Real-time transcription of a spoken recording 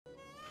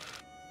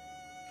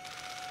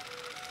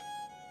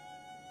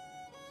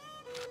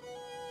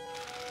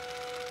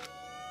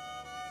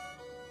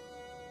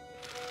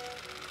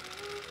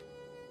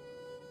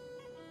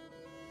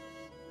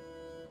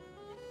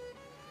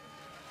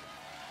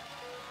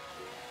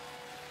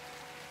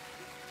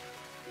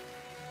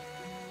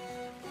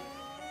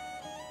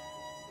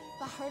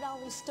heard all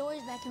these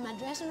stories back in my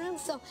dressing room,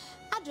 so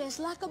I dressed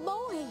like a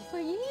boy for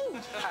you. I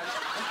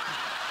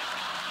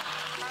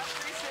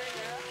appreciate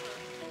that.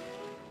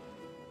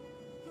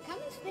 Come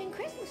and spend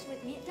Christmas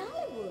with me at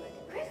Dollywood.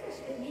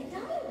 Christmas with me at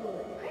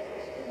Dollywood.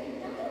 Christmas with me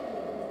at Dollywood.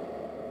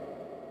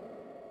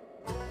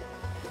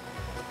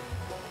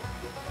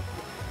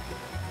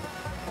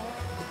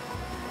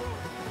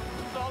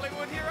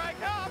 Dollywood, here I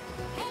come.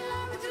 Hey,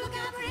 Laura, to look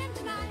out for him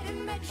tonight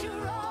and make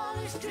sure all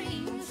his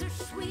dreams are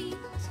sweet.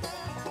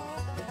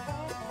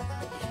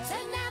 So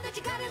now that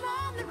you got him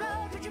on the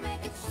road, would you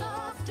make it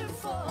softer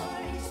for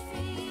his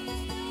feet?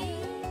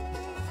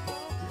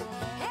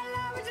 Hey,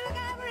 Laura, to look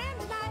out for him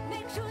tonight,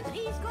 make sure that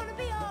he's gonna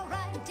be all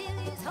right until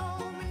he's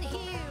home and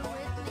here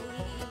with me.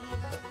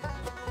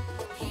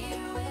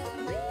 Here with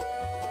me.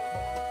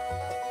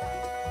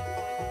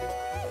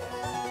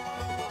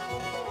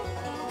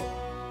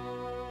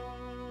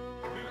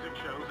 Music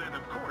shows and,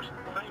 of course,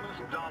 famous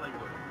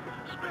Dollywood.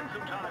 Spend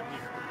some time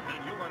here,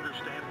 and you'll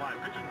understand why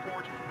Pigeon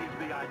Forge is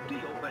the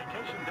ideal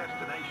vacation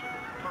destination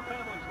for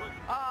families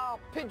looking... Ah,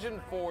 Pigeon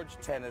Forge,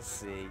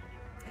 Tennessee.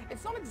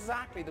 It's not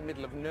exactly the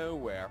middle of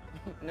nowhere.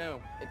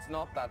 No, it's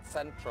not that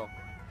central.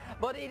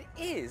 But it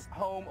is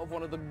home of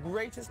one of the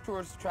greatest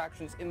tourist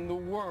attractions in the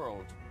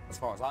world, as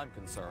far as I'm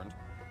concerned.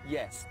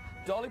 Yes,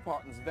 Dolly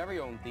Parton's very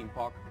own theme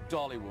park,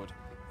 Dollywood.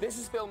 This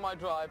is Phil, my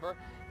driver.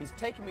 He's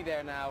taking me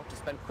there now to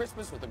spend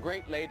Christmas with the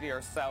great lady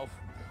herself.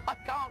 I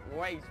can't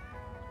wait.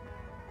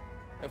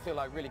 No, Phil,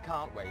 I really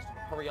can't wait.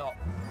 Hurry up.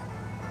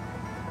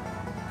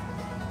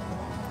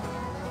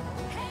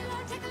 Hey,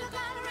 Lord, take a look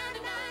all around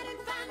tonight and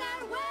find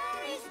out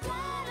where he's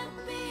gonna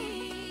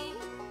be.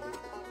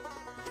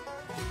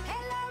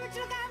 Hey, Lord,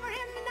 look out for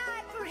him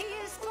tonight, for he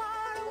is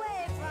far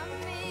away from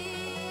me.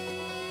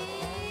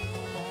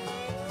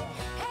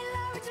 Hey,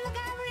 Lord, look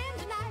out for him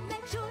tonight,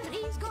 make sure that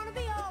he's gonna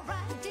be all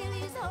right until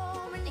he's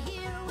home and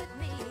here with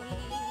me.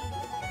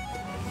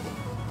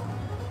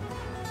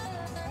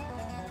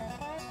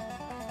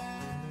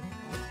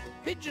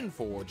 Pigeon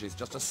Forge is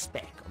just a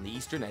speck on the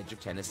eastern edge of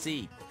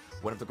Tennessee,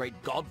 one of the great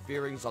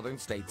God-fearing southern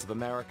states of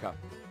America.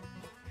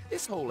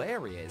 This whole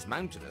area is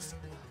mountainous,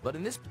 but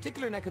in this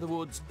particular neck of the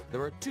woods,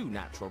 there are two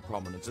natural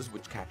prominences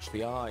which catch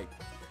the eye.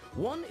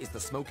 One is the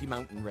Smoky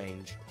Mountain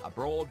Range, a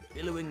broad,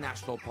 billowing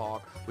national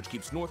park which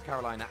keeps North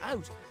Carolina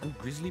out and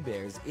grizzly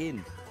bears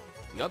in.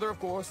 The other, of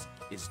course,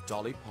 is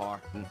Dolly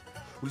Parton,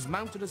 whose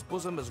mountainous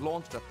bosom has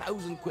launched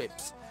 1,000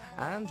 quips,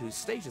 and whose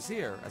status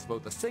here as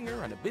both a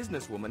singer and a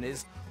businesswoman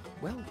is,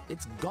 well,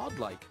 it's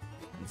godlike.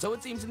 And so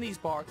it seems in these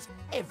parts,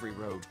 every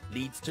road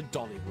leads to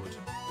Dollywood.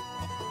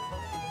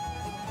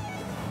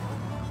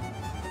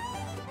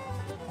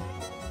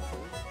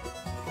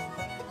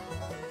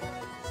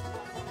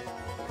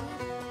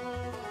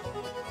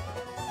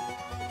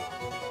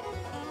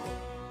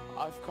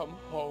 I've come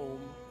home.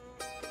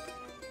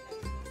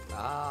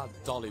 Ah,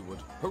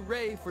 Dollywood.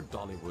 Hooray for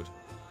Dollywood.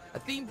 A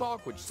theme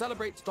park which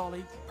celebrates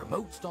Dolly,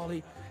 promotes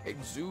Dolly,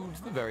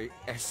 exudes the very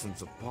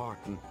essence of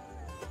Parton.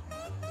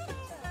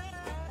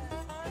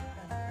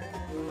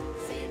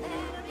 Say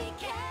that'll be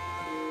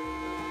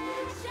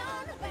cash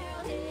on the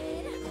barrel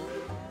head.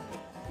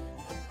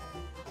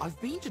 I've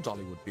been to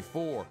Dollywood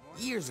before,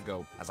 years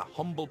ago, as a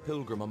humble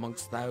pilgrim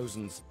amongst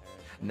thousands.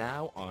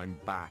 Now I'm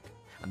back,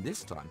 and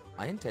this time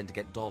I intend to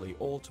get Dolly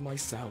all to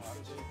myself.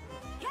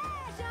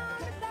 Cash on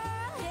the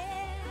barrel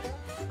head.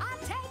 I'll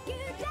take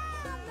you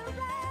down the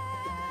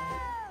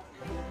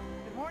road.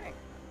 Good morning.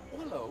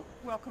 Hello.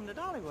 Welcome to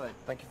Dollywood.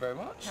 Thank you very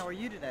much. How are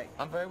you today?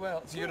 I'm very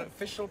well. So you're an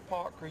official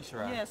park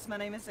greaser, Anne? Yes, my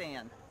name is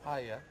Ann.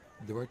 Hiya.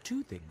 There are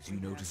two things you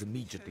notice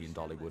immediately in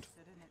Dollywood.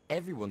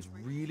 Everyone's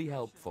really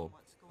helpful,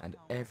 and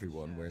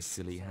everyone wears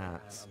silly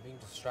hats. I'm being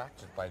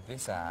distracted by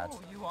this ad.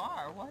 Oh, you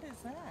are? What is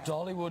that?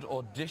 Dollywood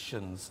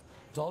auditions.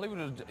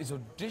 Dollywood is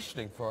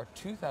auditioning for our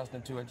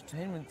 2002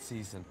 entertainment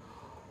season.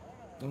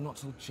 No, not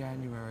till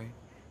January.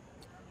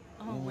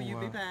 Oh, will you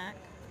be back?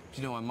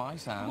 Do you know I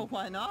might, Anne? Well,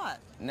 why not?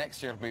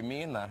 Next year it'll be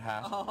me in that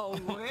hat. Oh,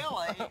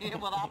 really?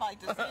 Well, I'd like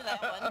to see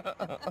that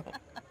one.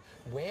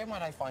 Where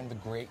might I find the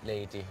great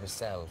lady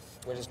herself?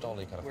 Where does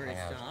Dolly kind of Where hang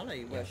is out?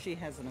 Dolly? Well, she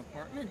has an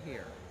apartment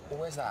here. Oh,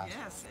 where's that?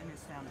 Yes, and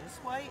it's down this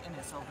way, and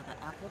it's over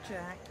the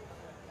Applejack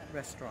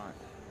restaurant.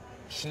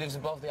 She lives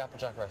above the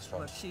Applejack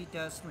restaurant. Well, she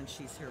does when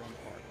she's here on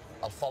park.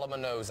 I'll follow my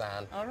nose,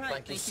 Anne. All right,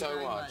 Thank you thank you so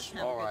very much. much.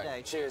 Have a All good right.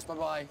 day. Cheers.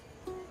 Bye-bye.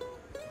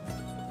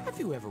 Have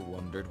you ever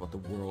wondered what the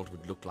world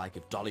would look like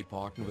if Dolly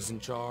Parton was in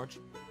charge?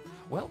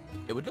 Well,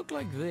 it would look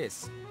like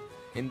this.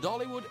 In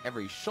Dollywood,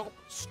 every shop,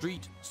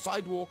 street,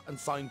 sidewalk and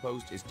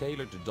signpost is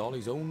tailored to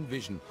Dolly's own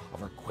vision of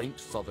her quaint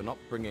southern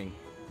upbringing.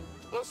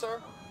 Hello,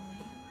 sir.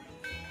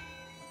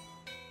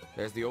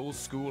 There's the old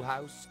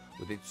schoolhouse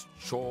with its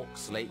chalk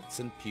slates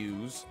and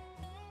pews.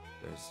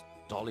 There's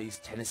Dolly's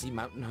Tennessee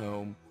mountain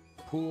home,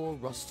 poor,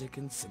 rustic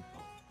and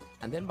simple.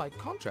 And then by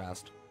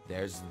contrast,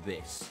 there's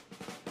this.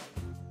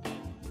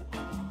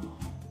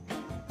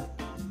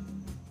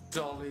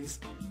 Dolly's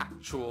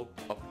actual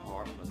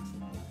apartment.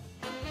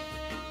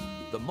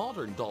 The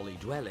modern Dolly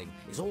dwelling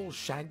is all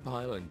shag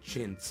pile and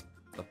chintz,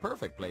 the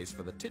perfect place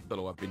for the tit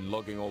pillow I've been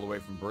lugging all the way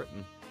from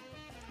Britain.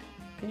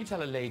 Can you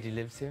tell a lady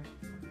lives here?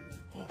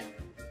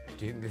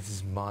 Do you think this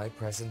is my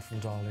present from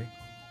Dolly?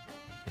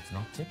 It's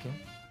not ticking.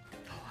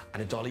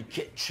 And a Dolly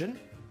kitchen?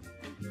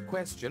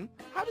 Question,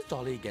 how does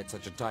Dolly get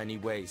such a tiny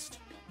waist?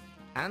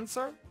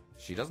 Answer,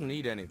 she doesn't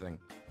need anything.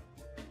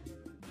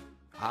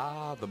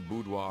 Ah, the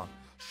boudoir.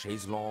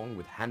 Chaise longue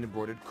with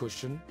hand-embroidered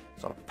cushion,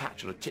 sort of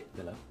patch on a tip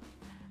pillow.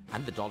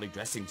 And the Dolly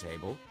dressing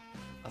table.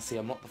 I see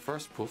I'm not the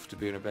first puff to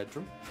be in her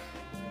bedroom.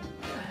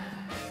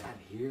 And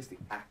here's the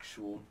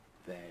actual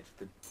bed,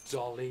 the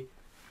Dolly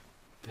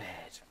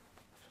bed.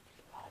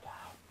 Lie down.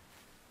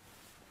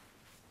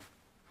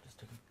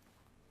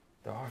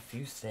 There are a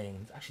few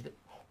stains. Actually,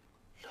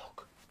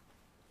 look.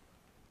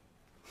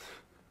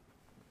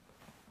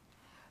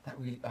 That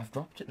really, I've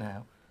dropped it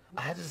now.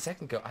 I had it a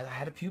second ago. I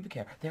had a pubic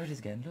hair. There it is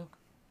again, look.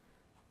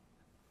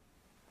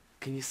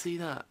 Can you see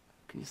that?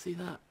 Can you see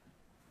that?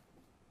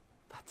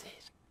 That's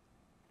it.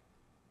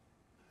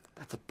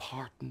 That's a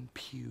parting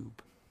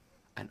pube.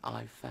 And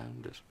I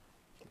found it.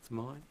 It's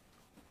mine.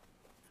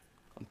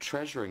 I'm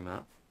treasuring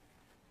that.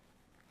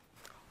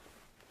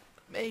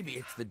 Maybe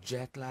it's the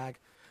jet lag.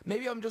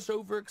 Maybe I'm just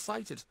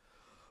overexcited.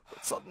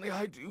 But suddenly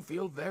I do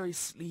feel very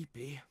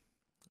sleepy.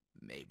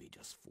 Maybe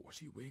just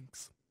 40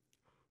 winks.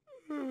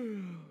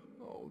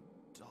 Oh,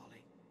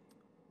 Dolly.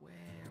 Where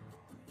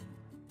are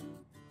you?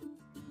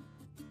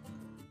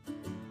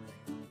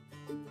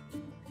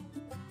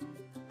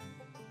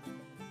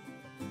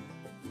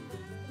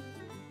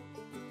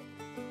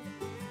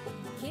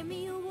 Give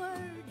me a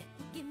word,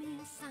 give me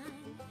a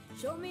sign.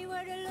 Show me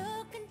where to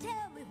look and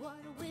tell me what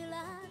will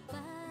I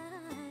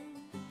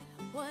find.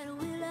 What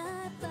will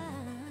I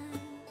find?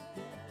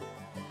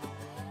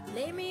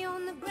 Lay me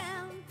on the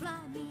ground, fly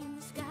me in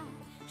the sky.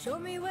 Show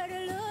me where to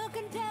look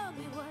and tell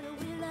me what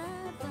will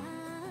I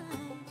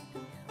find.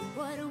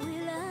 What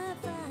will I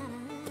find?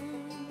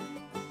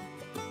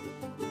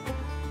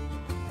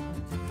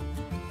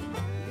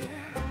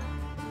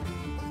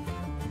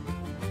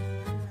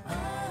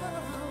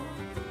 Oh,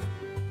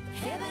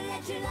 heaven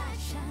let your light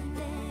shine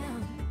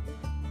down.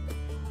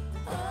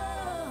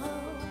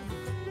 Oh,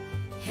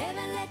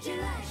 heaven let your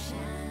light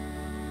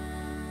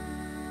shine.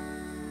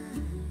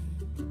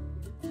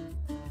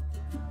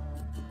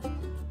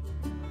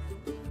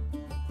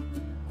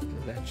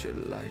 Let your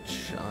light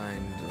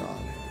shine,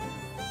 darling.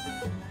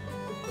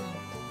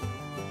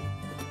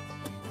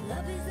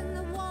 Love is in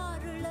the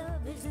water,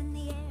 love is in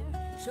the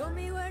air. Show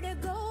me where to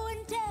go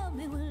and tell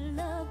me, will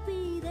love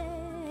be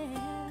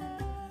there?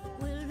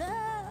 Will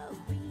love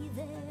be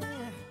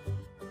there?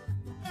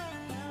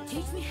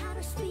 Teach me how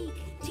to speak,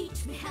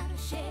 teach me how to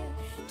share.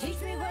 Teach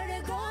me where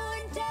to go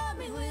and tell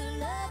me, will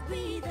love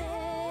be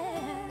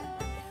there?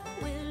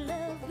 Will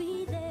love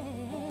be there?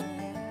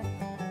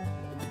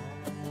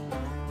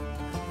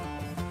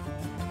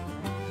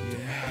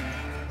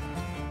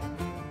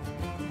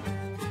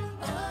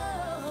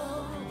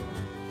 Oh,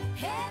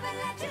 heaven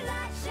let your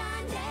light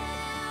shine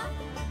down.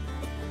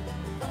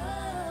 Oh,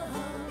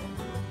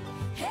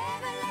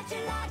 heaven let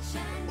your light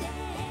shine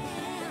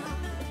down.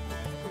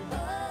 Oh,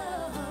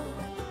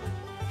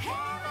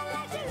 heaven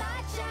let your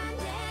light shine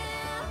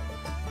down.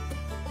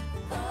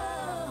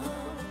 Oh,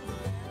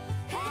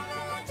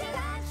 heaven let your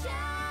light shine.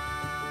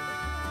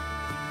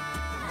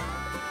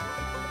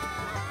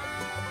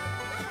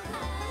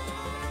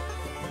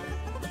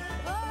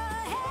 Oh,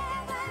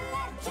 heaven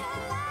let your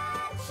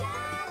light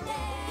shine down.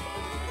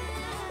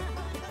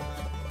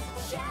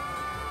 Shine.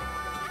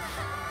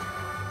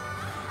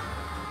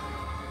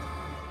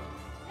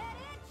 Let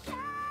it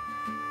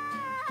shine.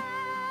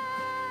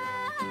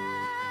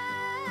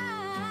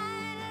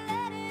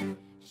 Let it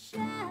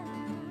shine.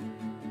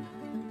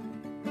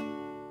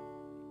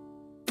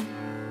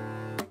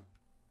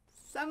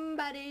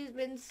 Somebody's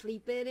been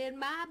sleeping in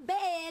my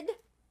bed.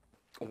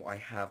 Oh, I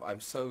have. I'm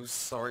so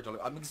sorry, Dolly.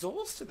 I'm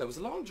exhausted. There was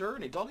a long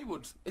journey.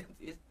 Dollywood,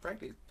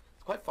 frankly,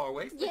 it's quite far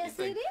away from Yes,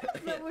 anything. it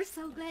is, but we're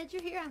so glad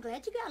you're here. I'm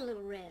glad you got a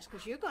little rest,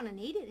 because you're going to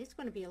need it. It's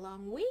going to be a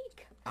long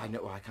week. I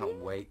know. I can't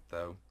wait,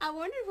 though. I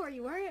wondered where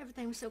you were.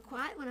 Everything was so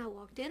quiet when I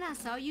walked in. I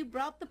saw you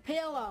brought the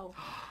pillow.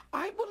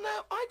 Well,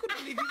 now, I couldn't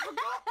believe you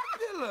forgot the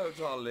pillow,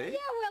 Dolly. Yeah,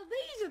 well,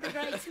 these are the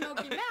Great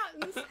Smoky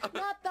Mountains,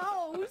 not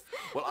those.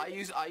 Well, I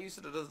use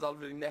it as a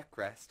Dolly neck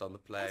rest on the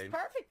It's plane.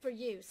 perfect for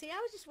you. See, I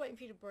was just waiting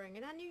for you to bring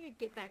it. I knew you'd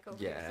get back over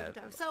here Yeah.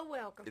 sometime. So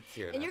welcome. It's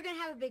here And now. you're going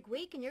to have a big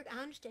week, and I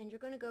understand you're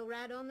going to go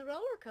ride on the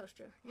roller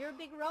coaster. You're a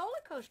big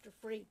roller coaster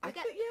freak. We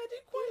got I do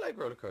quite like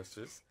roller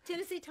coasters.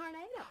 Tennessee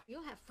Tornado.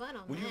 You'll have fun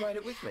on Will that. you ride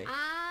it with me?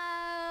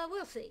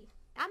 We'll see.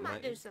 I might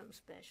Might do you? something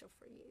special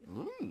for you.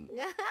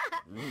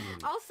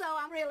 Mm. Also,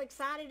 I'm real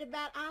excited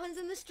about Islands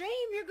in the Stream.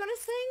 You're going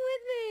to sing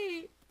with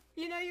me.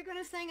 You know you're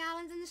going to sing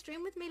Islands in the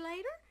Stream with me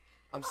later?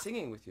 I'm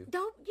singing with you.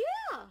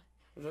 Yeah.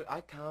 I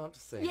can't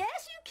sing.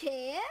 Yes, you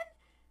can.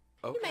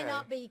 Okay. You may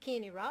not be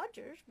Kenny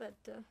Rogers, but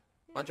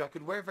Mind you, I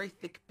could wear a very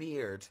thick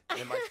beard, and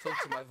it might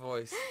filter my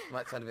voice. It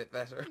might sound a bit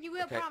better. you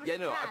will promise Yeah, to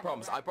no, try, I though,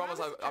 promise. right? I promise.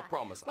 to I try.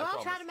 promise. Well, I I'll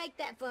promise. try to make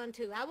that fun,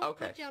 too. I won't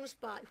Okay. put you on the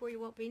spot where you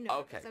won't be nervous.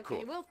 Okay,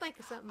 cool. We'll think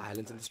of something.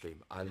 Islands in the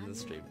stream. Islands in the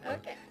stream.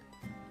 Okay.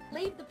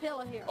 Leave the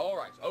pillow here. All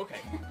right, okay.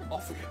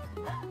 Off we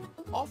go.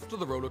 Off to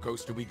the roller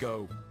coaster we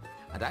go.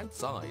 And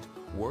outside,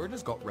 word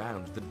has got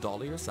round that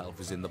Dolly herself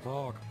is in the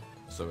park.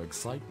 So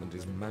excitement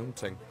is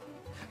mounting.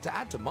 To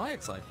add to my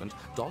excitement,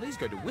 Dolly's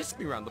going to whisk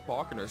me around the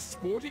park in her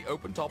sporty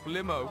open-top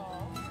limo.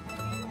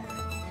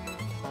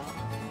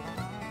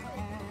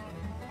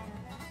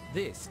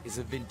 This is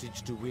a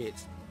vintage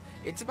DeWitt.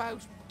 It's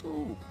about,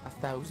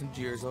 1,000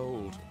 years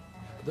old.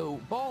 Though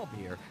Bob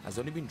here has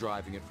only been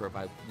driving it for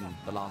about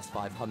the last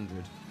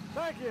 500.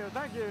 Thank you,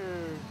 thank you.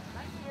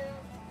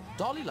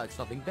 Dolly likes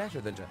nothing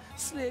better than to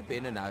slip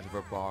in and out of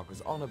her park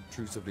as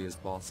unobtrusively as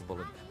possible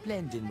and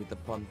blend in with the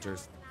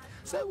punters.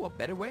 So what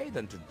better way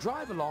than to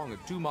drive along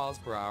at 2 miles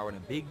per hour in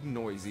a big,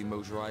 noisy,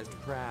 motorized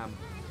pram?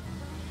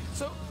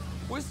 So,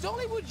 was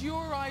Dollywood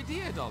your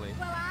idea, Dolly?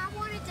 Well, I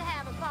wanted to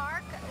have a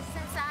park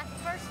since I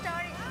first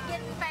started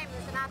getting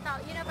famous, and I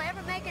thought, you know, if I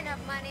ever make enough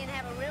money and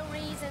have a real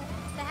reason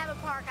to have a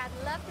park, I'd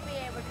love to be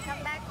able to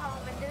come back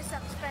home and do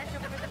something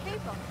special for the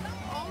people.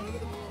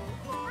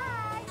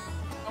 Hi.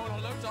 Oh, and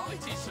hello, Dolly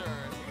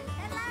t-shirt.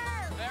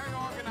 Hello. Very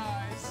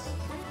organized.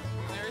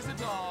 There's a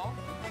doll.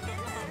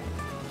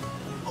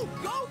 Oh,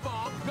 go,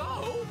 Bob,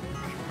 go!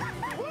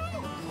 Woo!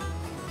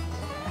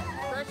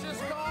 Precious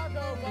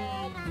cargo,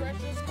 Bob.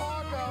 Precious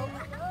cargo.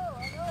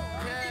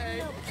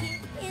 Okay.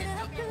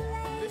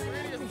 This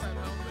really isn't that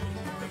healthy.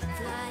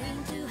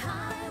 Flying too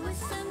high with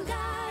some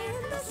guy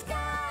in the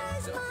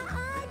sky's my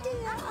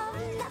idea of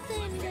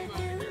nothing to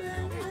do.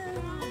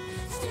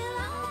 Still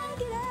I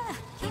get a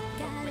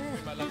kick out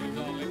of I love you,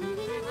 Dolly.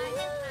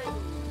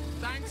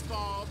 Thanks,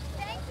 Bob.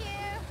 Thank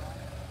you.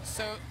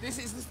 So, this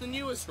is the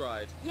newest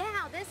ride?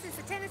 Yeah, this is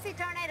the Tennessee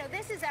Tornado.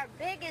 This is our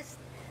biggest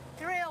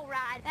thrill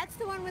ride. That's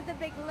the one with the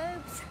big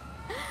loops.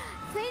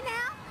 See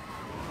now?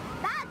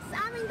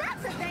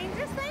 That's a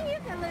dangerous thing. You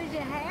can lose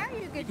your hair.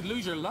 You could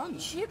lose your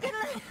lunch. You can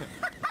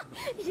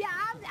yeah,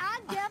 I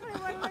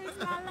definitely would lose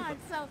my lunch,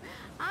 so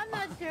I'm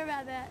not sure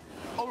about that.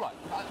 All right,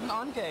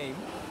 I'm game.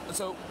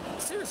 So,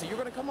 seriously, you're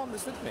going to come on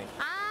this with me?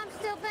 I'm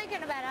still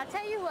thinking about it. I'll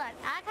tell you what,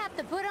 I have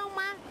to put on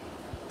my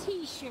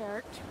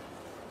t-shirt,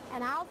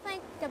 and I'll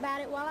think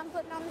about it while I'm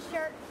putting on the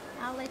shirt.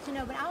 I'll let you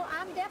know, but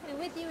I'm definitely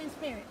with you in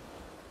spirit.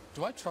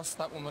 Do I trust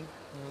that woman?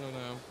 I don't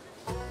know.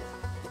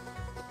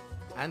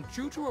 And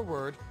true to her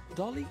word,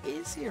 Dolly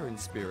is here in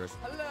spirit.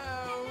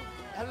 Hello.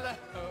 Hello.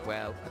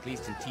 Well, at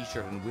least in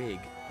t-shirt and wig.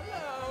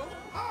 Hello.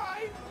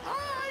 Hi.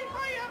 Hi.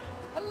 Hiya.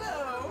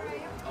 Hello.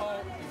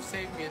 Oh, you've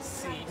saved me a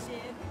seat.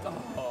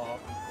 Oh.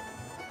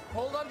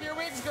 Hold on to your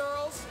wigs,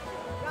 girls.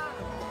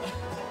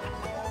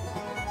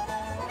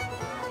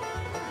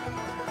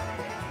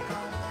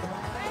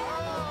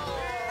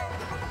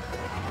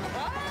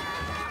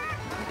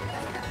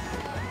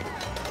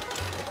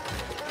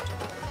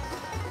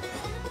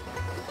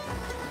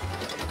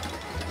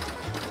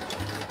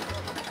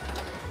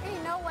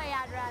 Ain't no way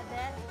I'd ride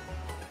that.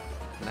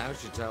 Now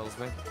she tells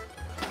me.